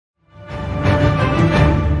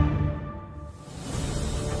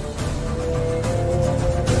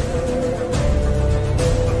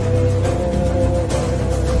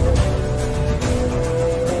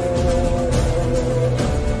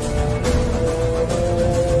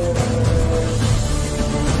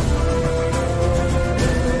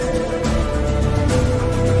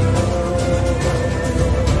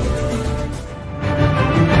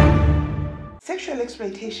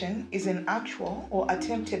exploitation is an actual or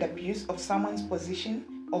attempted abuse of someone's position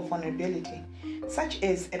or vulnerability, such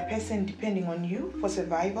as a person depending on you for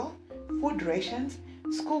survival, food rations,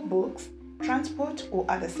 school books, transport, or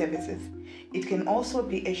other services. It can also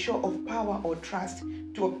be a show of power or trust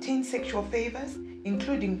to obtain sexual favors,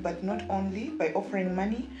 including but not only by offering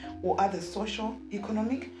money or other social,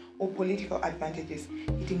 economic, or political advantages.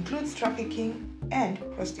 It includes trafficking and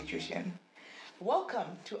prostitution. Welcome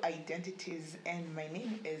to Identities, and my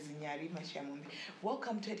name is Nyari, Mashayamombe.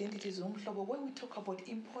 Welcome to Identities Umhlobo, where we talk about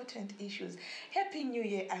important issues. Happy New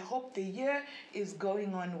Year. I hope the year is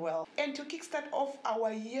going on well. And to kickstart off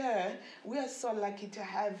our year, we are so lucky to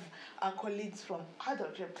have our colleagues from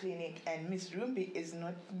Adult Rep Clinic, and Miss Rumbi is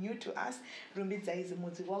not new to us. Rumbi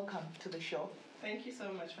Zaizimuzi, welcome to the show. Thank you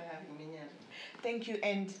so much for having me, Nyari. Thank you.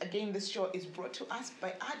 And again, this show is brought to us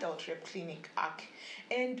by Adult Rep Clinic, ARC.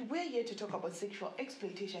 And we're here to talk about sexual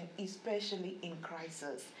exploitation, especially in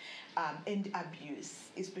crisis, and abuse,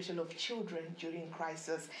 especially of children during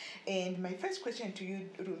crisis. And my first question to you,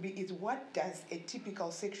 Ruby, is what does a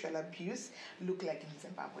typical sexual abuse look like in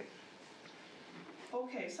Zimbabwe?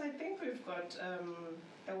 Okay, so I think we've got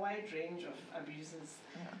a wide range of abuses.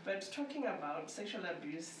 Yeah. But talking about sexual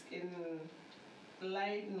abuse in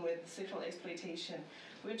line with sexual exploitation,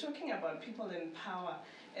 we're talking about people in power,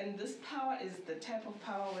 and this power is the type of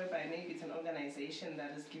power whereby maybe it's an organization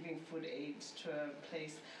that is giving food aid to a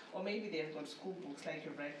place, or maybe they've got school books, like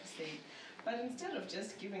you're right to say. But instead of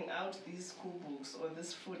just giving out these school books or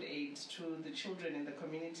this food aid to the children in the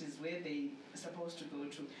communities where they're supposed to go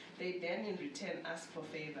to, they then in return ask for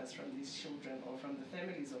favors from these children or from the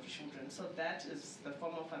families of children. So that is the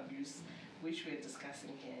form of abuse which we're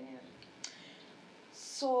discussing here. Yeah.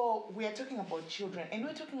 So we are talking about children, and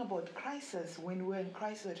we're talking about crisis. When we're in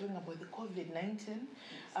crisis, we're talking about the COVID-19.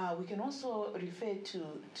 Yes. We can also refer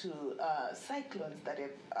to cyclones that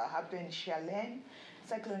have happened.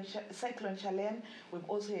 Cyclone Charlene. We've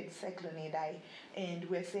also had Cyclone Idai, and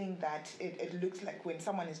we're saying that it looks like when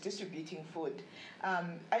someone is distributing food.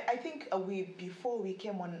 I think before we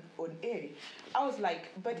came on air, I was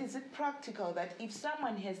like, but is it practical that if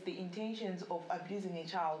someone has the intentions of abusing a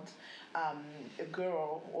child, a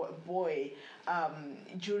girl or a boy,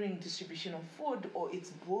 during distribution of food, or it's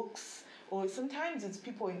books, or sometimes it's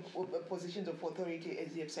people in positions of authority,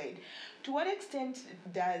 as you have said, to what extent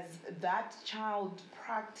does that child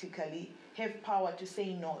practically have power to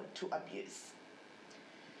say no to abuse?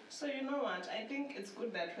 So you know what, I think it's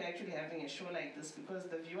good that we're actually having a show like this, because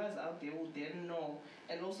the viewers out there will then know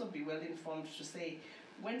and also be well informed to say,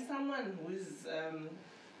 when someone who is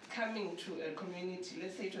coming to a community,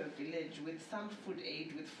 let's say to a village, with some food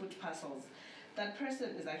aid, with food parcels, that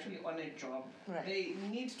person is actually on a job. Right. They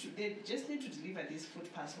just need to deliver these food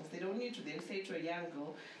parcels. They don't need to then say to a young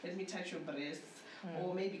girl, let me touch your breasts,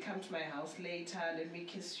 or maybe come to my house later, let me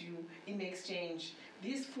kiss you. In exchange,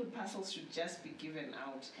 these food parcels should just be given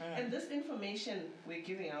out. And this information we're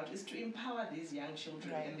giving out is to empower these young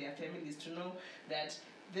children and their families to know that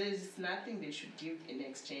there's nothing they should give in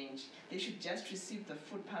exchange. They should just receive the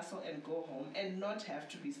food parcel and go home, and not have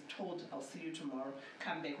to be told, I'll see you tomorrow,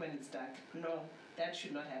 come back when it's dark. No, that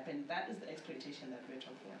should not happen. That is the exploitation that we're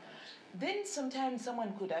talking about. Then sometimes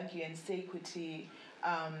someone could argue and say, Kuti,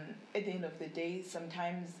 at the end of the day,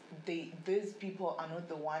 sometimes these people are not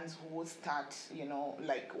the ones who will start,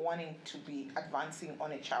 like wanting to be advancing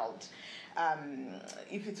on a child.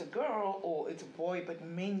 If it's a girl or it's a boy, but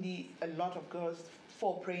mainly a lot of girls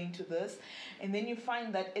fall prey to this, and then you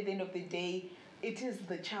find that at the end of the day, it is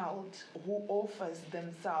the child who offers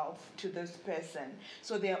themselves to this person.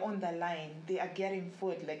 So they are on the line. They are getting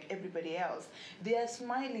food like everybody else. They are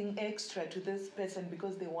smiling extra to this person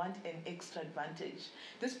because they want an extra advantage.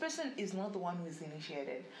 This person is not the one who is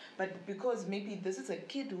initiated. But because maybe this is a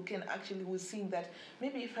kid who's seeing that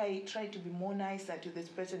maybe if I try to be more nicer to this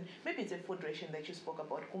person, maybe it's a food ration that you spoke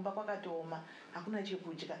about.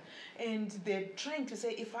 And they're trying to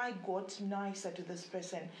say, if I got nicer to this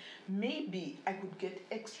person, maybe I could get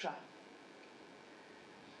extra.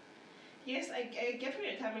 Yes, I get where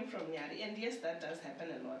you're coming from, Nyari, and yes, that does happen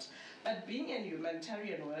a lot. But being a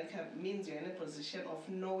humanitarian worker means you're in a position of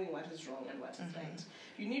knowing what is wrong and what is right.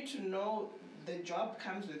 You need to know the job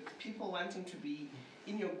comes with people wanting to be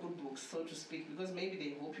in your good books, so to speak, because maybe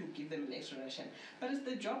they hope you give them an extra ration. But it's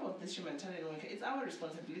the job of this humanitarian worker. It's our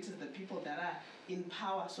responsibility, the people that are in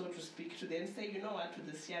power, so to speak, to then say, you know what, to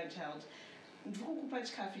this young child,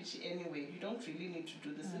 anyway, you don't really need to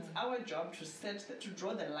do this. It's our job to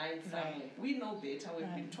draw the line somewhere. We know better.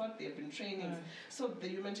 We've been taught. There have been trainings. So the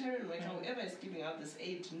humanitarian worker, whoever is giving out this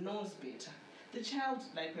aid, knows better. the child,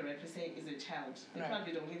 like we're rightly saying, is a child. They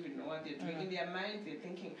probably don't even know what they're doing. In their mind, they're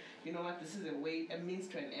thinking, you know what, this is a means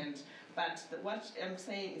to an end. But what I'm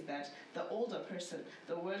saying is that the older person,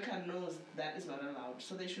 the worker, knows that is not allowed.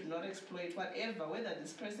 So they should not exploit whatever, whether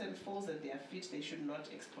this person falls at their feet, they should not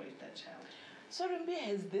exploit that child. So, Rumbi,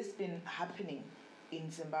 has this been happening in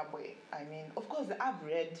Zimbabwe? I mean, of course, I've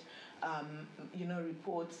read,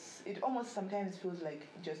 reports. It almost sometimes feels like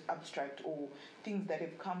just abstract or things that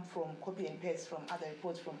have come from copy and paste from other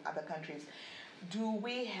reports from other countries. Do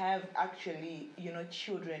we have actually,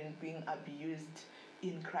 children being abused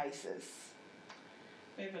in crisis?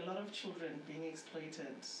 We have a lot of children being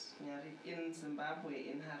exploited, Nyari, in Zimbabwe,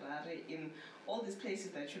 in Harare, in all these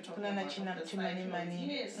places that you're talking about.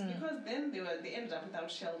 Yes, because then they ended up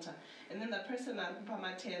without shelter. And then the person at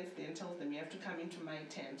Pama tents then tells them, you have to come into my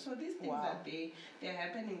tent. So these things that they're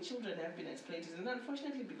happening, children have been exploited. And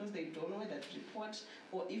unfortunately, because they don't know whether to report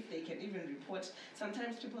or if they can even report,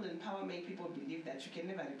 sometimes people in power make people believe that you can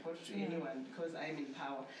never report to anyone because I'm in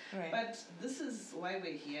power. Right. But this is why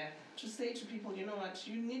we're here, to say to people, you know what,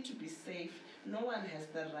 you need to be safe. No one has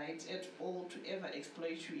the right at all to ever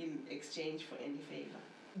exploit you in exchange for any favor.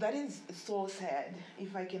 That is so sad,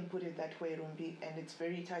 if I can put it that way, Rumbi, and it's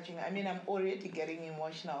very touching. I mean, I'm already getting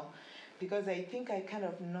emotional because I think I kind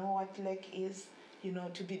of know what lack is,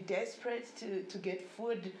 to be desperate to get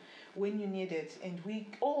food when you need it. And we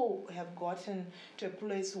all have gotten to a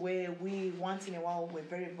place where we, once in a while, we're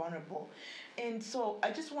very vulnerable. And so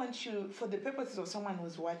I just want you, for the purposes of someone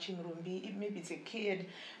who's watching Rumbi, maybe it's a kid,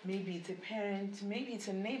 maybe it's a parent, maybe it's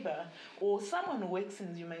a neighbor, or someone who works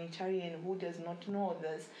in humanitarian who does not know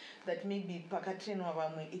this, that maybe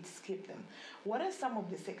it escaped them. What are some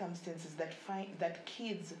of the circumstances that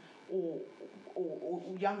kids or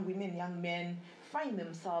young women, young men find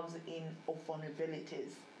themselves in of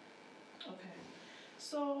vulnerabilities? Okay.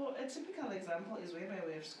 So a typical example is whereby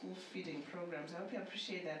we have school feeding programs. I hope you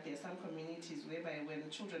appreciate that there are some communities whereby when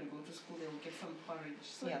children go to school, they will get some porridge.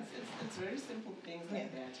 So it's very simple things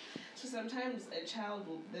like that. So sometimes a child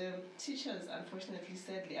the teachers, unfortunately,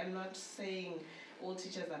 sadly, I'm not saying all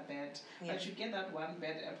teachers are bad, but you get that one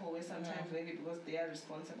bad apple where sometimes maybe because they are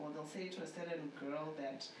responsible, they'll say to a certain girl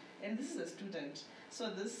that, and this is a student, so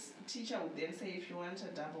this teacher would then say, if you want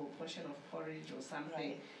a double portion of porridge or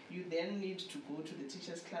something, you then need to go to the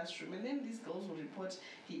teacher's classroom. And then these girls will report,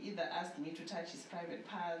 he either asked me to touch his private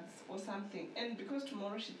parts or something. And because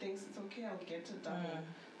tomorrow she thinks, it's okay, I'll get a double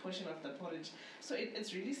portion of the porridge. So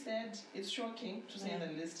it's really sad. It's shocking, to say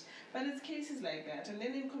the least. But it's cases like that. And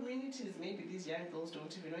then in communities, maybe these young girls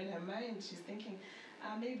don't even know. In her mind, she's thinking,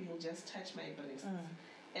 maybe he'll just touch my breast.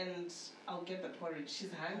 And I'll get the porridge. She's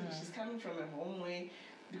hungry. She's coming from a home where,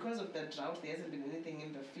 because of the drought, there hasn't been anything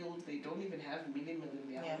in the field. They don't even have meal in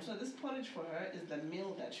their home. So this porridge for her is the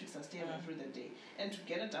meal that should sustain her through the day. And to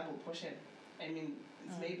get a double portion, I mean,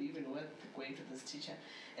 it's maybe even worth going to this teacher.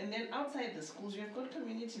 And then outside the schools, you have got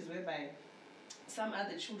communities whereby some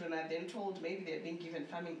other children are then told maybe they're being given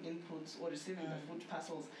farming inputs or receiving the food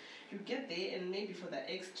parcels. You get there and maybe for the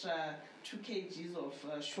extra 2 kgs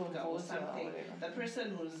of sugar or something, the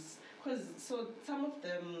person who's, because so some of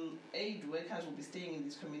them aid workers will be staying in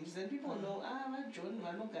these communities and people know,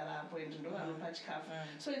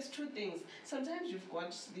 so it's two things. Sometimes you've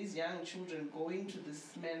got these young children going to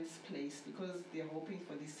this man's place because they're hoping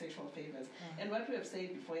for these sexual favors. And what we have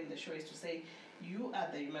said before in the show is to say, you are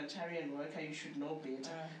the humanitarian worker, you should know better.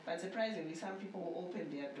 But surprisingly, some people will open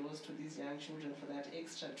their doors to these young children for that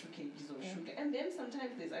extra 2 kgs of sugar. And then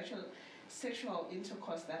sometimes there's actual sexual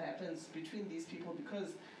intercourse that happens between these people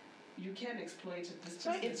because you can exploit it.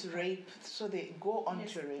 So it's rape. So they go on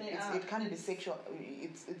to rape. It can't be sexual.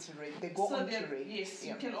 It's rape. They go on to rape. Yes,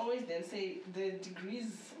 you can always then say the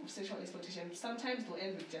degrees of sexual exploitation. Sometimes they'll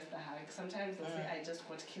end with just a hug. Sometimes they'll say, I just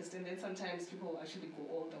got kissed. And then sometimes people will actually go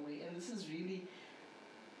all the way. And this is really,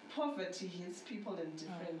 poverty hits people in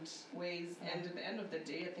different ways. And at the end of the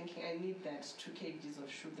day, you're thinking, I need that 2 kgs of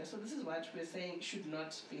sugar. So this is what we're saying should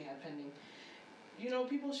not be happening.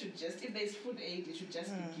 People should just, if there's food aid, it should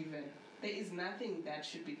just be given. There is nothing that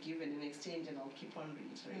should be given in exchange, and I'll keep on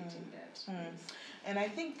reiterating that. And I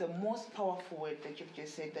think the most powerful word that you've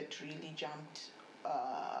just said that really jumped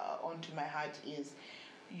onto my heart is,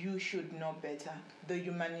 you should know better. The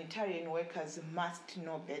humanitarian workers must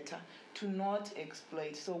know better to not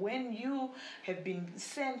exploit. So when you have been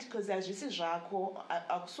sent, because as you say,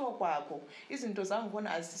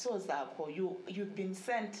 you've been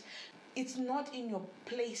sent it's not in your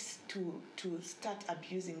place to start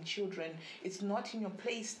abusing children. It's not in your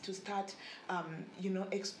place to start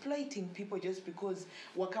exploiting people just because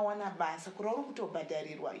wakawana basa kurori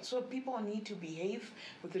kutobhadharirwa. So people need to behave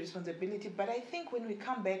with responsibility. But I think when we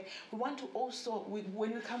come back, we want to also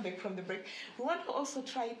when we come back from the break, we want to also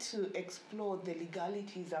try to explore the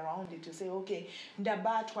legalities around it, to say, okay,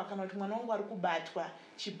 ndabatwa kana kuti mwana wangu ari kubatwa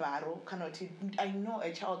chibaro, kana kuti I know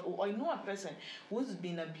a child or I know a person who's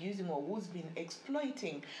been abusing or who's been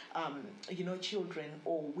exploiting children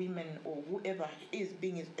or women or whoever is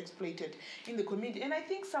being exploited in the community. And I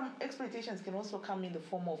think some exploitations can also come in the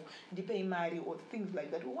form of Nyari or things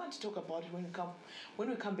like that. We want to talk about it when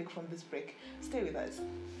we come back from this break. Stay with us.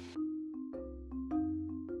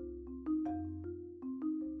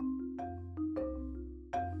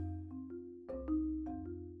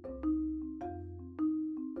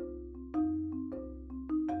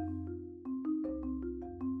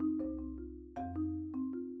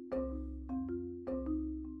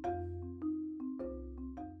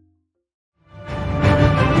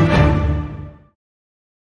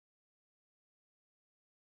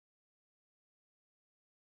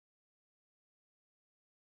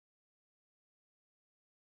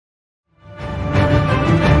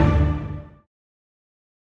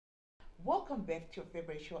 Welcome back to your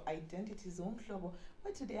favorite show, Identities Umhlobo,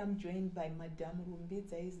 where today I'm joined by Madame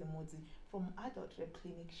Rumbidza Izemodzi from Adult Rep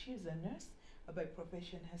Clinic. She's a nurse by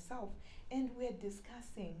profession herself, and we're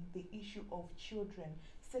discussing the issue of children,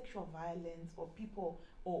 sexual violence, or people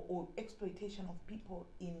or exploitation of people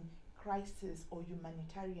in crisis or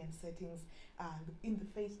humanitarian settings, in the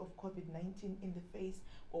face of COVID-19, in the face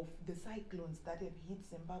of the cyclones that have hit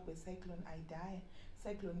Zimbabwe, Cyclone Idai,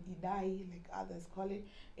 like others call it,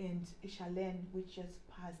 and Shalen, which just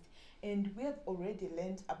passed. And we have already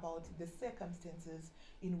learned about the circumstances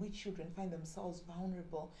in which children find themselves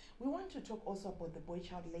vulnerable. We want to talk also about the boy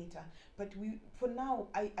child later, but for now,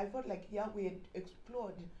 I felt like, we had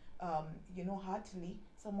explored, heartily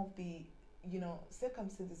some of the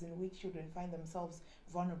circumstances in which children find themselves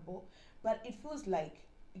vulnerable, but it feels like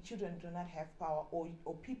children do not have power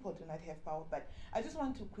or people do not have power. But I just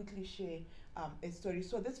want to quickly share a story.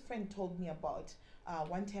 So this friend told me about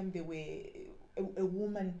one time they were a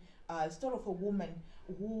woman, story of a woman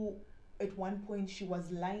who at one point she was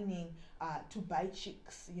lining to buy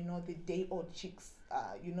chicks, the day-old chicks,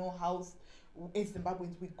 house as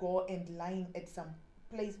Zimbabweans we go and line at some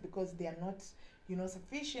place because they are not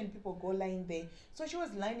sufficient. People go line there. So she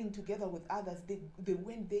was lining together with others. They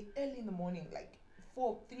went there early in the morning, like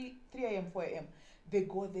 3 a.m., 4 a.m. They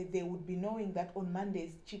go there. They would be knowing that on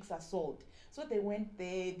Mondays chicks are sold. So they went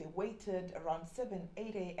there. They waited around 7,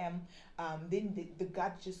 8 a.m. Then the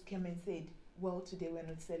guard just came and said, well, today we're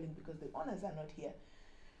not selling because the owners are not here.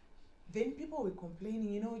 Then people were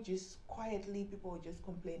complaining, just quietly, people were just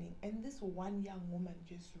complaining. And this one young woman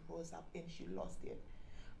just rose up and she lost it.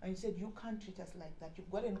 And she said, you can't treat us like that. You've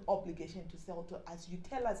got an obligation to sell to us. You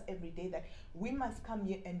tell us every day that we must come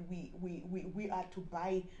here and we are to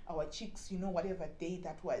buy our chicks, whatever day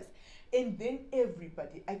that was. And then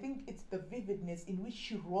everybody, I think it's the vividness in which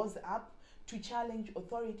she rose up to challenge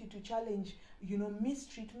authority, to challenge,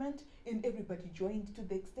 mistreatment, and everybody joined to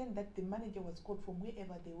the extent that the manager was called from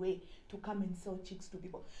wherever they were to come and sell chicks to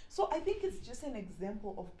people. So I think it's just an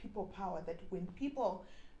example of people power, that when people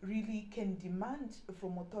really can demand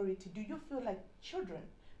from authority, do you feel like children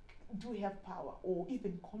do have power, or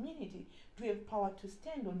even community do have power to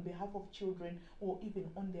stand on behalf of children or even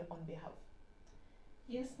on their own behalf?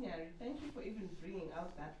 Yes, Nyari, thank you for even bringing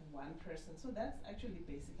out that one person. So that's actually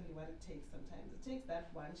basically what it takes sometimes. It takes that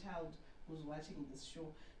one child who's watching this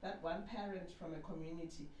show, that one parent from a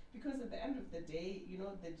community, because at the end of the day,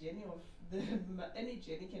 the journey of any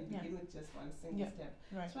journey can begin with just one single step.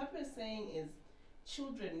 Right. So what we're saying is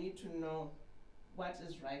children need to know what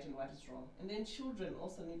is right and what is wrong. And then children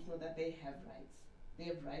also need to know that they have rights. They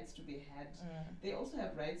have rights to be had. They also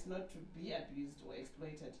have rights not to be abused or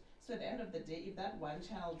exploited. So at the end of the day, if that one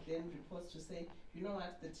child then reports to say, you know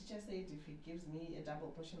what, the teacher said if he gives me a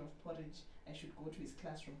double portion of porridge, I should go to his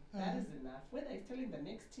classroom. That is enough. Whether it's telling the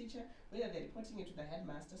next teacher, whether they're reporting it to the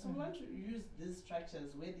headmaster. So we want to use these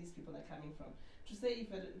structures where these people are coming from to say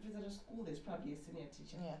if it's at a school, there's probably a senior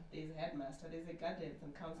teacher, there's a headmaster, there's a guidance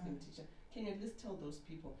and counseling teacher. Can you at least tell those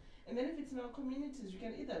people? And then if it's in our communities, you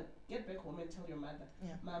can either get back home and tell your mother,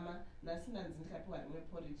 Mama,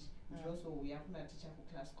 porridge,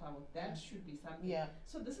 that should be something.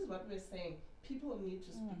 So this is what we're saying. People need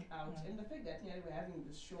to speak out. And the fact that we're having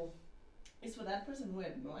this show is for that person who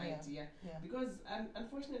had no idea. Because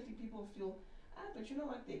unfortunately people feel, but you know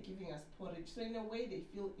what, they're giving us porridge. So in a way they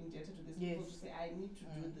feel indebted to these people to say, I need to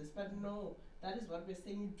do this. But no, that is what we're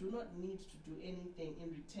saying. You do not need to do anything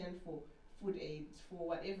in return for food aid, for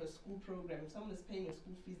whatever school program. If someone is paying your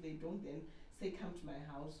school fees, they don't then say, come to my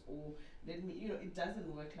house or let me, it doesn't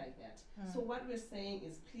work like that. So what we're saying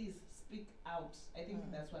is, please speak out. I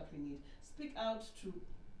think that's what we need. Speak out to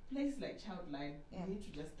places like Childline. You need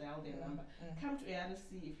to just dial their number. Come to ARC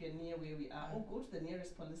if you're near where we are, or go to the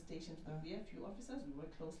nearest police station, to the VFU officers. We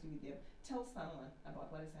work closely with them. Tell someone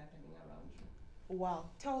about what is happening around you. Wow,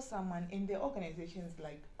 tell someone. In the organizations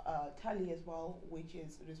like Tally as well, which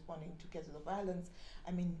is responding to cases of violence.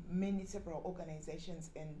 I mean, several organizations,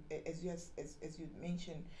 and as you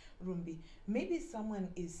mentioned, Rumbi, maybe someone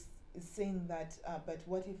is saying that, but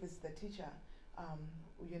what if it's the teacher?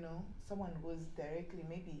 Someone who's directly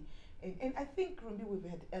maybe, and I think, Rumbi, we've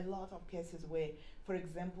had a lot of cases where, for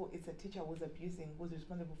example, it's a teacher who's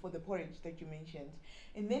responsible for the porridge that you mentioned,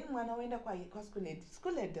 and then when I went up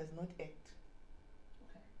school head does not act.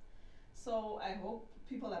 So I hope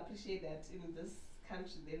people appreciate that in this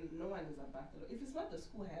country, then no one is above the law. If it's not the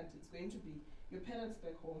school head, it's going to be your parents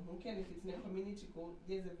back home. Who can, if it's in a community, go,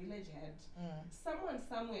 there's a village head. Someone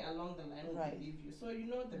somewhere along the line will believe you. So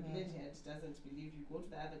the village head doesn't believe you. Go to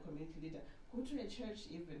the other community leader. Go to a church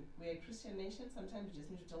even. We're a Christian nation. Sometimes you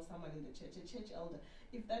just need to tell someone in the church, a church elder.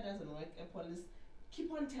 If that doesn't work, a police.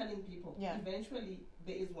 Keep on telling people. Eventually,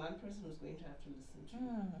 there is one person who's going to have to listen to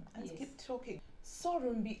you. Let's keep talking. So,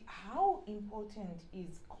 Rumbi, how important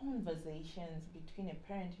is conversations between a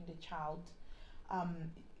parent and a child?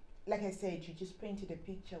 Like I said, you just painted a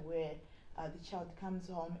picture where the child comes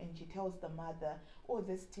home and she tells the mother, oh,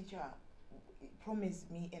 this teacher promised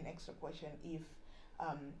me an extra portion if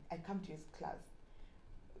I come to his class.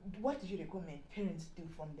 What do you recommend parents do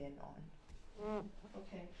from then on?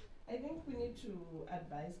 Okay. I think we need to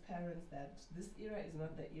advise parents that this era is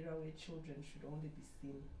not the era where children should only be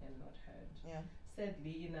seen and not heard.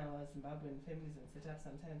 Sadly, in our Zimbabwean families and setups,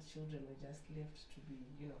 sometimes children were just left to be,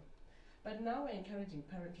 But now we're encouraging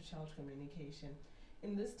parent-to-child communication.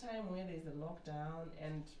 In this time where there's a lockdown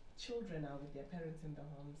and children are with their parents in the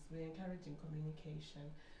homes, we're encouraging communication.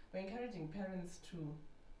 We're encouraging parents to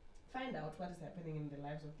find out what is happening in the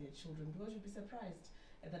lives of their children, because you'll be surprised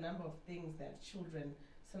at the number of things that children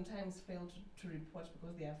sometimes fail to report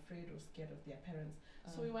because they are afraid or scared of their parents.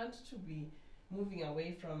 So we want to be moving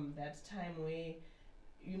away from that time where,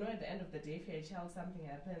 at the end of the day, if your child something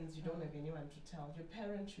happens, you don't have anyone to tell. Your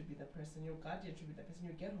parent should be the person, your guardian should be the person.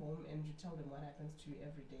 You get home and you tell them what happens to you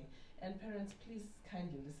every day. And parents, please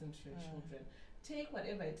kindly listen to your children. Take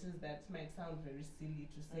whatever it is that might sound very silly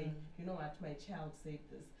to say, you know what, my child said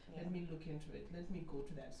this, let me look into it, let me go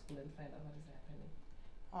to that school and find out what is happening.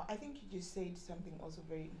 I think you just said something also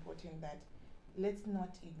very important, that let's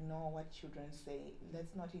not ignore what children say.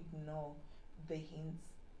 Let's not ignore the hints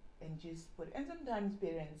and just put. And sometimes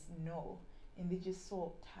parents know, and they're just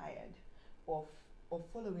so tired of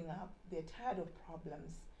following up. They're tired of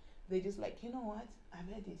problems. They're just like, you know what? I've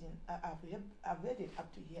heard it. I've heard it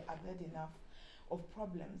up to here. I've heard enough of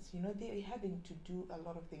problems. They're having to do a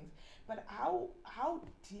lot of things. But how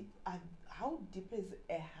deep is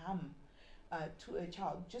a harm to a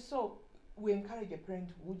child? Just so we encourage a parent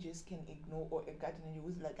who just can ignore, or a guardian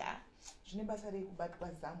who's like,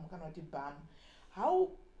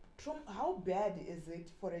 how bad is it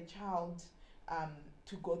for a child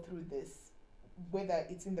to go through this, whether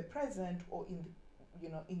it's in the present or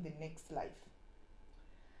in the next life?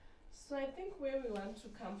 So I think where we want to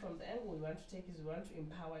come from, the angle we want to take is we want to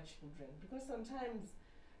empower children, because sometimes,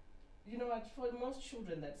 for most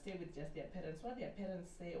children that stay with just their parents, what their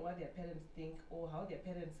parents say or what their parents think or how their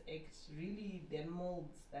parents act really then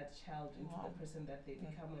molds that child into the person that they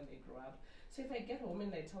become when they grow up. So if I get home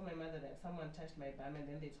and I tell my mother that someone touched my bum and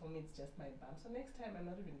then they told me it's just my bum, so next time I'm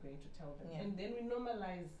not even going to tell them. And then we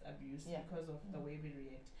normalize abuse because of the way we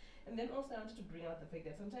react. And then also I wanted to bring out the fact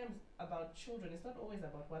that sometimes about children, it's not always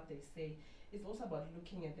about what they say, it's also about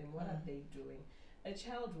looking at them. What are they doing? A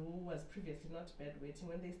child who was previously not bedwetting,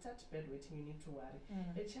 when they start bedwetting, you need to worry.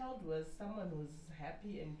 A child was someone who's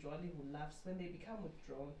happy and jolly, who laughs. When they become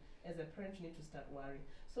withdrawn, as a parent, you need to start worrying.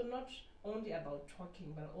 So not only about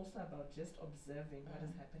talking, but also about just observing what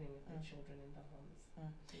is happening with the children in the homes.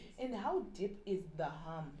 And how deep is the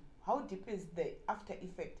harm? How deep is the after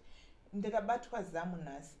effect? Ndikabatwa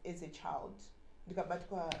zamunas as a child,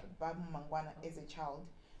 ndikabatwa babu mangwana as a child.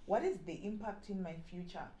 What is the impact in my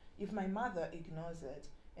future if my mother ignores it?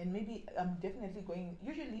 And maybe I'm definitely going.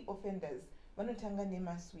 Usually offenders vanotanga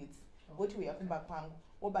nema sweets. What we have kwangu,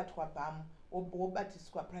 obatwa bam,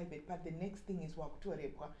 obatiswa private, but the next thing is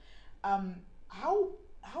wakutorepwa.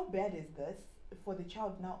 How bad is this? for the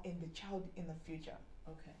child now and the child in the future.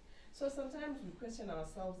 Okay. So sometimes we question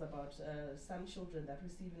ourselves about some children that we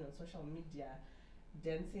see even on social media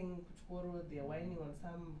dancing kuchikoro, they're whining on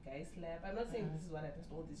some guy's lap. I'm not saying this is what happens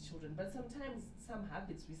to all these children, but sometimes some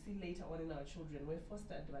habits we see later on in our children, we're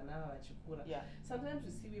fostered. Yeah. Sometimes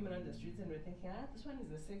we see women on the streets and we're thinking, this one is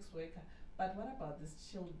a sex worker. But what about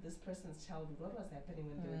this person's childhood? What was happening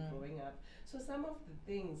when they were growing up? So some of the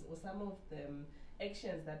things or some of the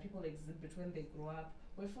actions that people exhibit when they grow up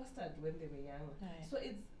were fostered when they were young. Right. So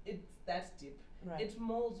it's that deep. Right. It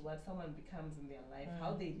molds what someone becomes in their life,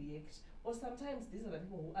 how they react. Or sometimes these are the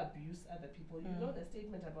people who abuse other people. You know the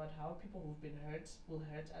statement about how people who've been hurt will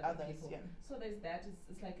hurt other people. Yeah. So there's that.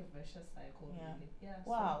 It's like a vicious cycle, really. Yeah.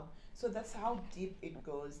 Wow. So that's how deep it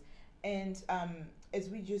goes. And as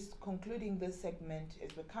we just concluding this segment,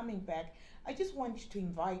 as we're coming back, I just want to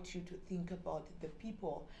invite you to think about the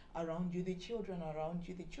people around you, the children around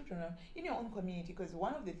you, the children in your own community. Because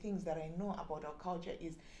one of the things that I know about our culture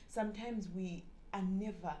is sometimes we are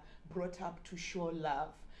never brought up to show love.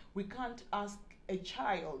 We can't ask a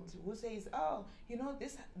child who says, oh,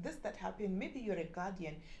 this that happened, maybe you're a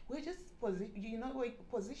guardian. We're just we're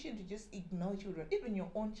positioned to just ignore children, even your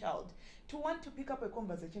own child, to want to pick up a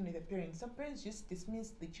conversation with a parent. Some parents just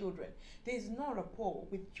dismiss the children. There's no rapport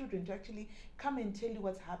with children to actually come and tell you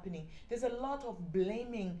what's happening. There's a lot of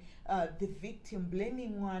blaming the victim,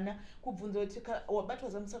 blaming one. I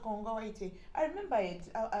remember it.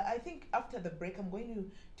 I think after the break, I'm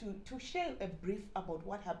going to share a brief about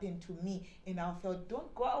what happened to me in our field.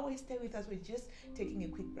 Don't go away, stay with us. We're just taking a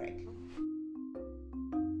quick break.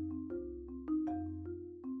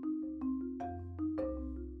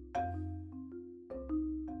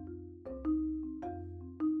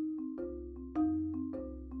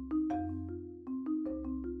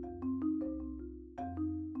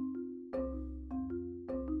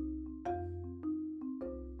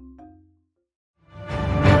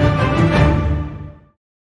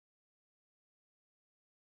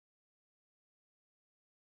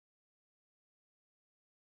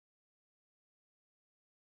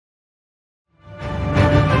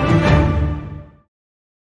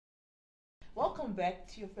 Welcome back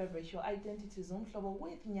to your favorite show, Identities Umhlobo,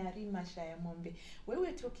 with Nyari, Mashayamombe, where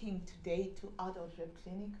we're talking today to Adult Rep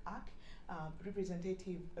Clinic ARC,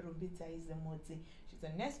 Representative Rumbidza Izemodzi. She's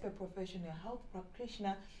a nurse professional, health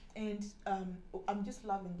practitioner, and I'm just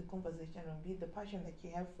loving the conversation, Rumbi, the passion that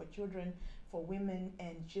you have for children, for women,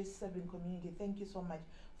 and just serving community. Thank you so much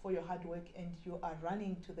for your hard work, and you are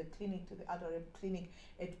running to the clinic, to the Adult Rep Clinic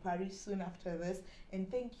at Paris soon after this. And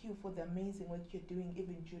thank you for the amazing work you're doing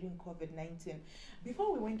even during COVID-19.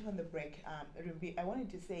 Before we went on the break, Rumbi, I wanted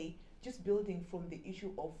to say, just building from the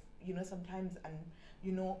issue of, sometimes, and,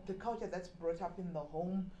 the culture that's brought up in the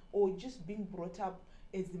home, or just being brought up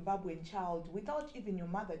a Zimbabwean child without even your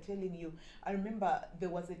mother telling you. I remember there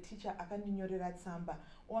was a teacher, akandinyorera tsamba,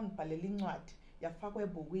 ongibhalela incwadi, yafakwa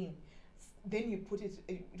ebhukwini. Then you put it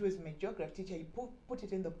was my geography teacher, he put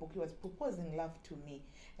it in the book. He was proposing love to me.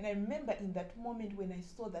 And I remember in that moment when I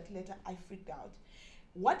saw that letter, I freaked out.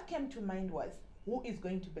 What came to mind was, who is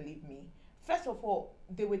going to believe me? First of all,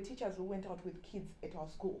 there were teachers who went out with kids at our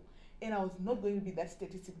school. And I was not going to be that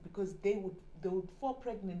statistic because they would fall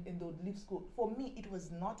pregnant and they would leave school. For me, it was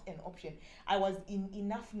not an option. I was in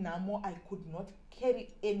enough Namo, I could not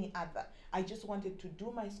carry any other. I just wanted to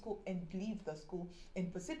do my school and leave the school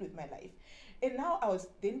and proceed with my life. And now I was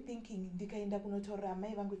then thinking, if I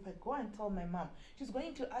go and tell my mom, she's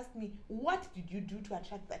going to ask me, what did you do to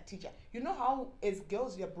attract that teacher? You know how as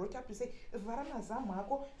girls we are brought up to say, so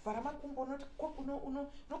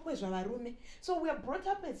we are brought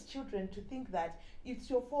up as children to think that it's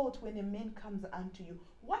your fault when a man comes unto you.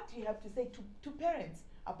 What do you have to say to parents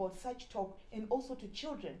about such talk, and also to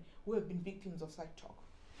children who have been victims of such talk?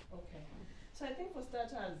 Okay. So I think for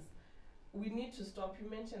starters, we need to stop, you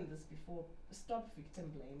mentioned this before, stop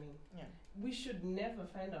victim blaming. Yeah. We should never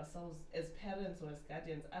find ourselves as parents or as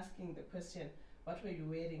guardians asking the question, what were you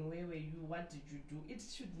wearing, where were you, what did you do? It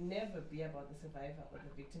should never be about the survivor or the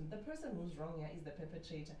victim. The person who's wrong here is the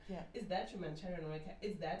perpetrator. Yeah. Is that humanitarian worker?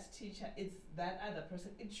 Is that teacher? Is that other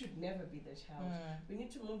person? It should never be the child. We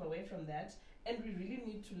need to move away from that, and we really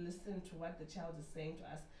need to listen to what the child is saying to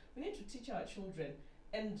us. We need to teach our children.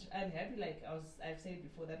 And I'm happy, like I've said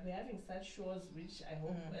before, that we're having such shows which I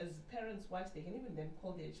hope as parents watch, they can even then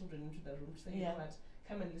call their children into the room to say, you know what,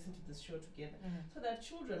 come and listen to this show together. So that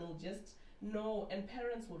children will just know, and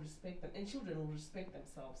parents will respect them, and children will respect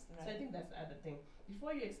themselves. Right. So I think that's the other thing.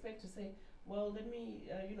 Before you expect to say, well, let me,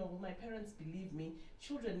 will my parents believe me?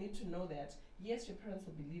 Children need to know that, yes, your parents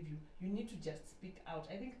will believe you. You need to just speak out.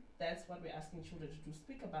 I think that's what we're asking children to do.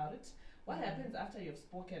 Speak about it. What happens after you've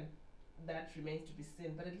spoken, that remains to be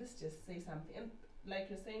seen. But at least just say something. And like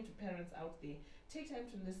you're saying to parents out there, take time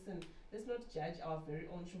to listen. Let's not judge our very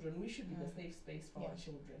own children. We should be the safe space for our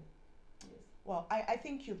children. Yes. Well, I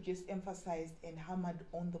think you've just emphasized and hammered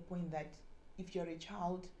on the point that if you're a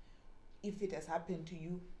child, if it has happened to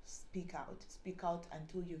you, speak out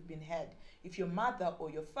until you've been heard. If your mother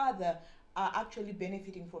or your father are actually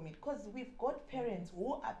benefiting from it, because we've got parents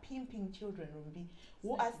who are pimping children, Rumbi,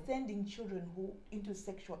 who are sending children who into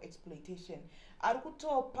sexual exploitation. My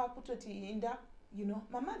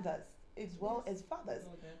mothers as well as fathers,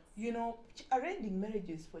 arranging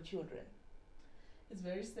marriages for children. It's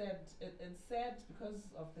very sad. It's sad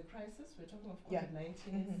because of the crisis. We're talking of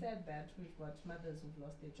COVID-19. It's sad that we've got mothers who've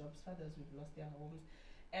lost their jobs, fathers who've lost their homes,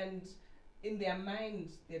 and in their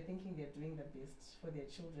mind, they're thinking they're doing the best for their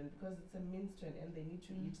children because it's a means to an end. They need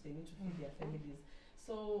to eat, they need to feed their families.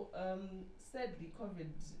 So sadly,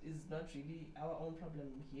 COVID is not really our own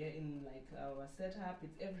problem here in like our setup.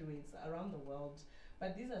 It's everywhere. It's around the world.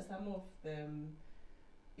 But these are some of the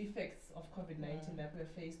effects of COVID-19 that we're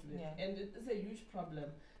faced with, and it is a huge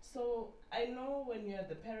problem. So I know when you're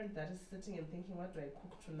the parent that is sitting and thinking, what do I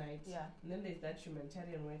cook tonight? And then there's that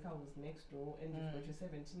humanitarian worker who's next door, and you've got your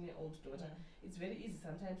 17-year-old daughter. It's very easy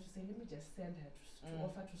sometimes to say, let me just send her to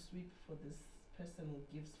offer to sweep for this person who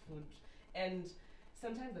gives food. And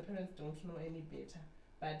sometimes the parents don't know any better,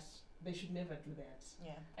 but they should never do that.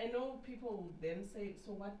 I know people would then say,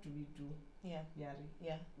 so what do we do? Nyari.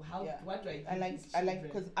 What do I do? I like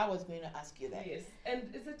because I was going to ask you that. Yes, and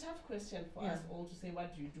it's a tough question for us all to say,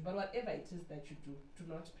 what do you do? But whatever it is that you do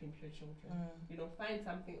not pimp your children. Find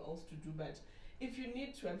something else to do. But if you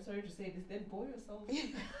need to, I'm sorry to say this, then go yourself.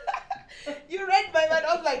 You read my mind.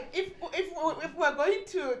 I was like, if we're going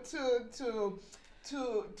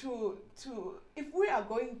if we are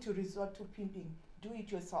going to resort to pimping, do it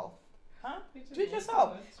yourself. Do it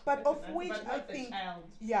yourself, but of which I think,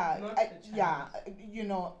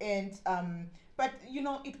 but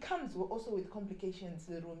it comes also with complications,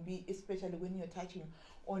 Rumbi, especially when you're touching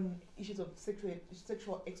on issues of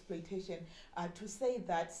sexual exploitation. To say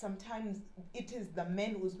that sometimes it is the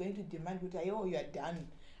man who's going to demand, oh, you are done.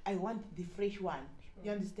 I want the fresh one.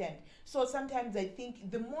 You understand? So sometimes I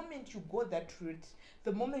think the moment you go that route,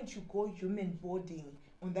 the moment you go human boarding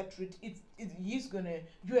on that route, you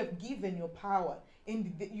have given your power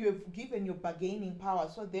and you have given your bargaining power.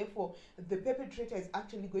 So therefore, the perpetrator is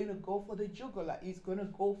actually going to go for the jugular. He's going to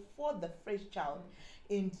go for the fresh child.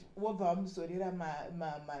 And sometimes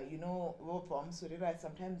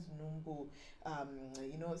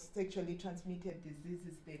sexually transmitted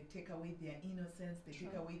diseases, they take away their innocence, they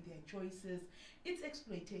take away their choices. It's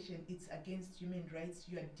exploitation, it's against human rights,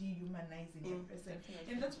 you are dehumanizing a person.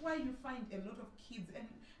 And that's why you find a lot of kids, and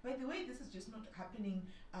by the way, this is just not happening,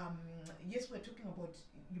 yes, we're talking about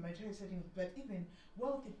humanitarian settings, but even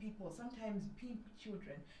wealthy people sometimes pimp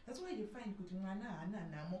children. That's why you find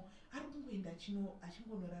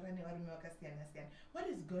what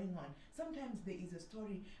is going on. Sometimes there is a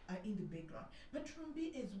story in the background. But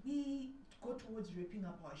Rumbi, as we go towards wrapping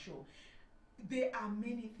up our show, there are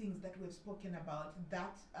many things that we've spoken about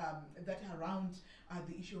that that around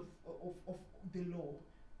the issue of the law,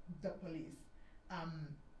 the police.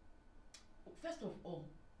 First of all,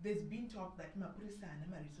 there's been talk that Mapurisa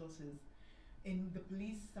and resources, and the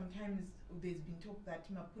police sometimes there's been talk that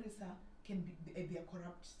Mapurisa can be they are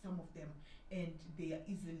corrupt, some of them, and they are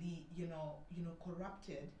easily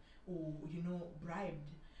corrupted or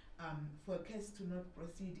bribed. For a case to not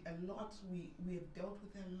proceed, we have dealt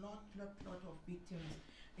with a lot of victims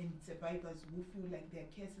and survivors who feel like their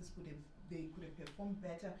cases could have performed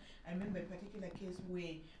better. I remember a particular case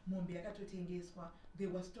where they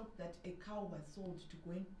were stopped that a cow was sold to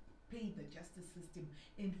go and pay the justice system,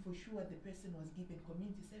 and for sure the person was given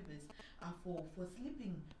community service for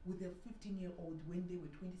sleeping with a 15-year-old when they were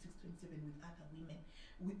 26, 27 with other women,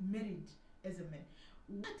 married as a man.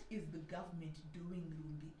 What is the government doing,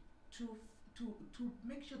 Rumbi, to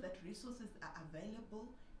make sure that resources are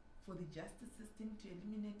available for the justice system to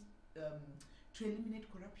eliminate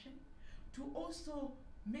corruption, to also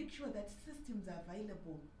make sure that systems are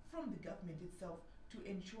available from the government itself to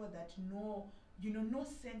ensure that no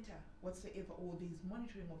center whatsoever, or there is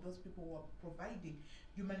monitoring of those people who are providing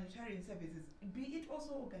humanitarian services, be it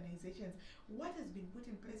also organizations. What has been put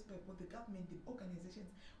in place by both the government, the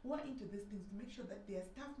organizations who are into these things, to make sure that their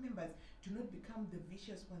staff members do not become the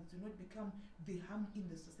vicious ones, do not become the harm in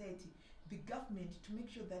the society. The government to make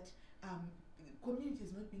sure that community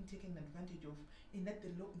is not being taken advantage of, in that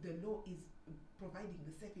the law is providing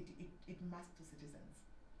the safety it must to citizens.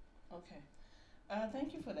 Okay.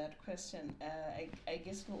 Thank you for that question. I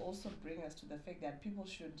guess it will also bring us to the fact that people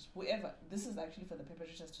should, whoever, this is actually for the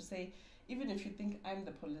perpetrators to say, even if you think I'm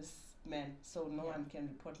the policeman, so no one can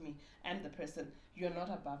report me, I'm the person, you're not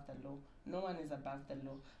above the law. No one is above the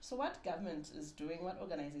law. So what government is doing, what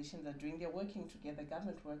organizations are doing, they're working together.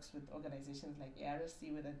 Government works with organizations like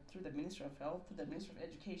ARSC, through the Ministry of Health, through the Ministry of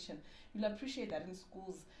Education. You'll appreciate that in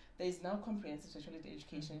schools, there is now comprehensive sexuality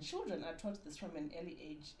education. Children are taught this from an early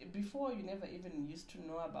age. Before, you never even used to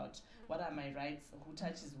know about what are my rights, who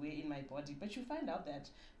touches where in my body. But you find out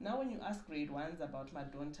that now when you ask grade 1s about my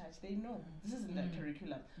don't touch, they know. This is in the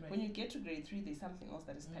curriculum. Right. When you get to grade 3, there's something else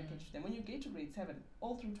that is packaged to them. When you get to grade 7,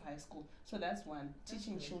 all through to high school. So that's one,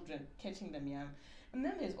 teaching children, catching them young. And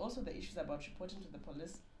then there's also the issues about reporting to the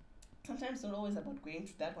police. Sometimes not always about going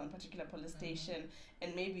to that one particular police station,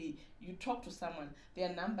 and maybe you talk to someone. There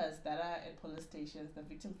are numbers that are at police stations, the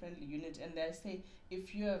victim friendly unit, and they say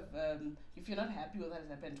if you have if you're not happy with what has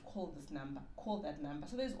happened, call this number, call that number.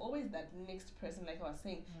 So there's always that next person, like I was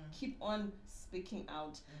saying, keep on speaking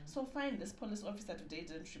out. So fine, this police officer today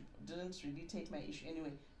didn't really take my issue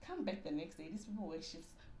anyway. Come back the next day. These people work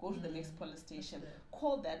shifts. Go to the next police station.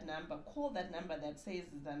 Call that number. Call that number that says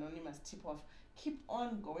it's anonymous tip off. Keep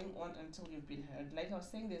on going on until you've been heard. Like I was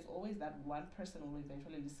saying, there's always that one person who will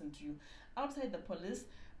eventually listen to you. Outside the police,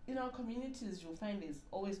 in our communities, you'll find there's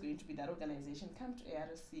always going to be that organization. Come to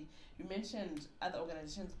ARSC. You mentioned other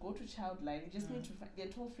organizations. Go to Childline. You just need to find their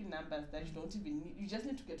toll-free numbers that you don't even need. You just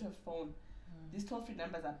need to get to a phone. These toll-free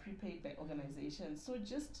numbers are prepaid by organizations. So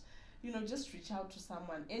just reach out to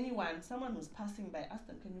someone, someone who's passing by. Ask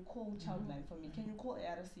them, can you call Childline for me? Can you call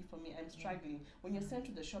ARSC for me? I'm struggling. When you're sent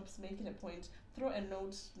to the shops, make it a point. Throw a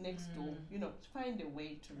note next door. Find a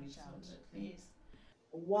way to reach out. Yes.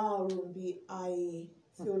 Wow, Rumbi, I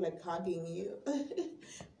feel like hugging you.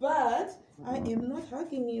 But I am not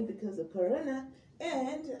hugging you because of Corona,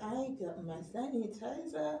 and I got my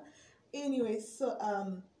sanitizer. Anyway, so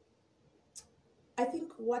I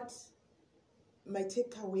think what my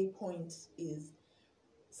takeaway point is,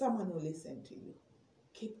 someone will listen to you.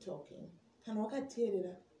 Keep talking.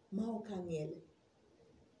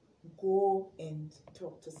 Go and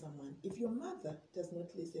talk to someone. If your mother does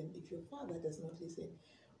not listen, if your father does not listen,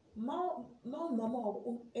 ma umama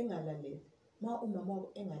engalaleli,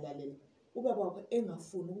 ubaba wakho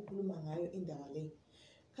engafuni ukukhuluma ngayo indaba le,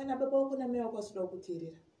 kana baba wakho na meya kwasula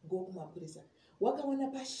ukuthirira, go kumapurisa wakawana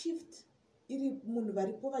pa shift iri munhu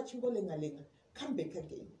varipo vachimbolengalenga. Come back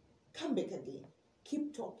again,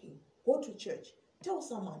 keep talking, go to church, tell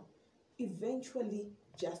someone. Eventually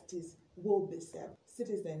justice will be served.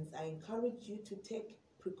 Citizens, I encourage you to take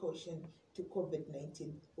precaution to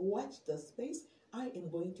COVID-19. Watch the space. I am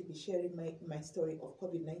going to be sharing my story of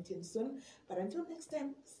COVID-19 soon. But until next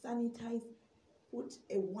time, sanitize, put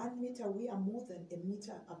a 1 meter. We are more than a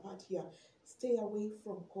meter apart here. Stay away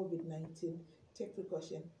from COVID-19. Take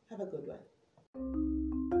precaution. Have a good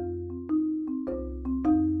one.